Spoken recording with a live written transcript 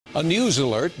A news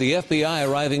alert, the FBI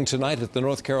arriving tonight at the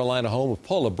North Carolina home of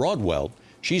Paula Broadwell.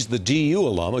 She's the DU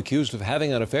alum accused of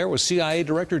having an affair with CIA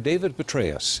Director David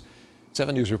Petraeus.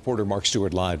 7 News reporter Marc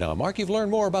Stewart live now. Marc, you've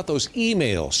learned more about those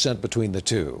emails sent between the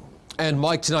two. And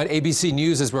Mike, tonight ABC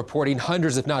News is reporting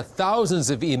hundreds, if not thousands,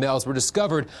 of emails were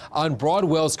discovered on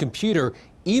Broadwell's computer,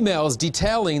 emails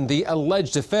detailing the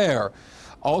alleged affair.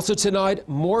 Also tonight,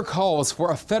 more calls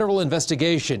for a federal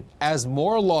investigation as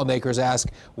more lawmakers ask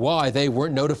why they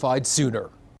weren't notified sooner.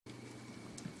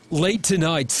 Late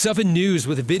tonight, 7 News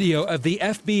with a video of the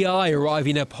FBI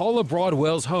arriving at Paula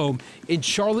Broadwell's home in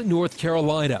Charlotte, North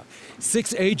Carolina.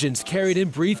 6 agents carried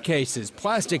in briefcases,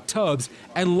 plastic tubs,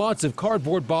 and lots of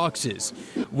cardboard boxes.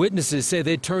 Witnesses say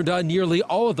they turned on nearly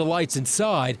all of the lights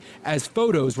inside as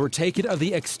photos were taken of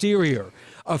the exterior.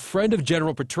 A friend of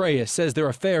General Petraeus says their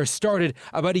affair started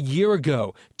about a year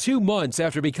ago, 2 months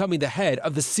after becoming the head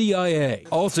of the CIA.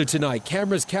 Also tonight,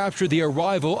 cameras captured the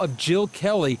arrival of Jill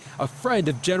Kelly, a friend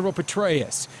of General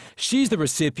Petraeus. She's the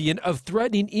recipient of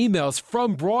threatening emails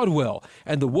from Broadwell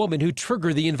and the woman who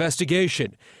triggered the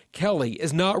investigation. Kelly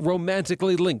is not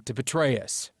romantically linked to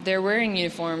Petraeus. They're wearing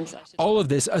uniforms. All of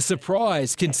this a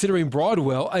surprise, considering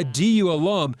Broadwell, a DU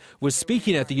alum, was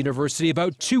speaking at the university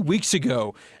about 2 weeks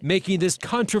ago, making this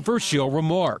controversial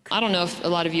remark. I don't know if a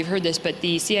lot of you have heard this, but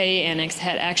the CIA annex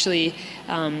had actually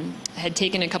had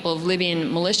taken a couple of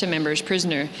Libyan militia members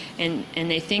prisoner, and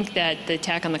they think that the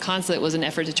attack on the consulate was an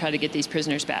effort to try to get these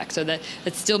prisoners back. So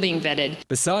that's still being vetted.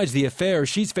 Besides the affair,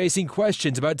 she's facing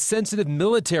questions about sensitive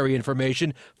military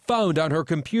information found on her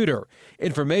computer,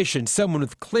 information someone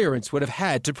with clearance would have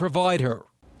had to provide her.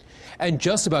 And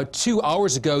just about 2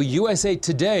 hours ago, USA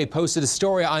Today posted a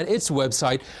story on its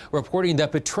website reporting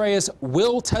that Petraeus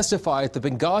will testify at the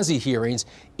Benghazi hearings,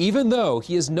 even though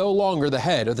he is no longer the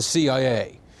head of the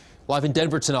CIA. Live in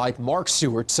Denver tonight, Marc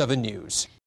Stewart, 7 News.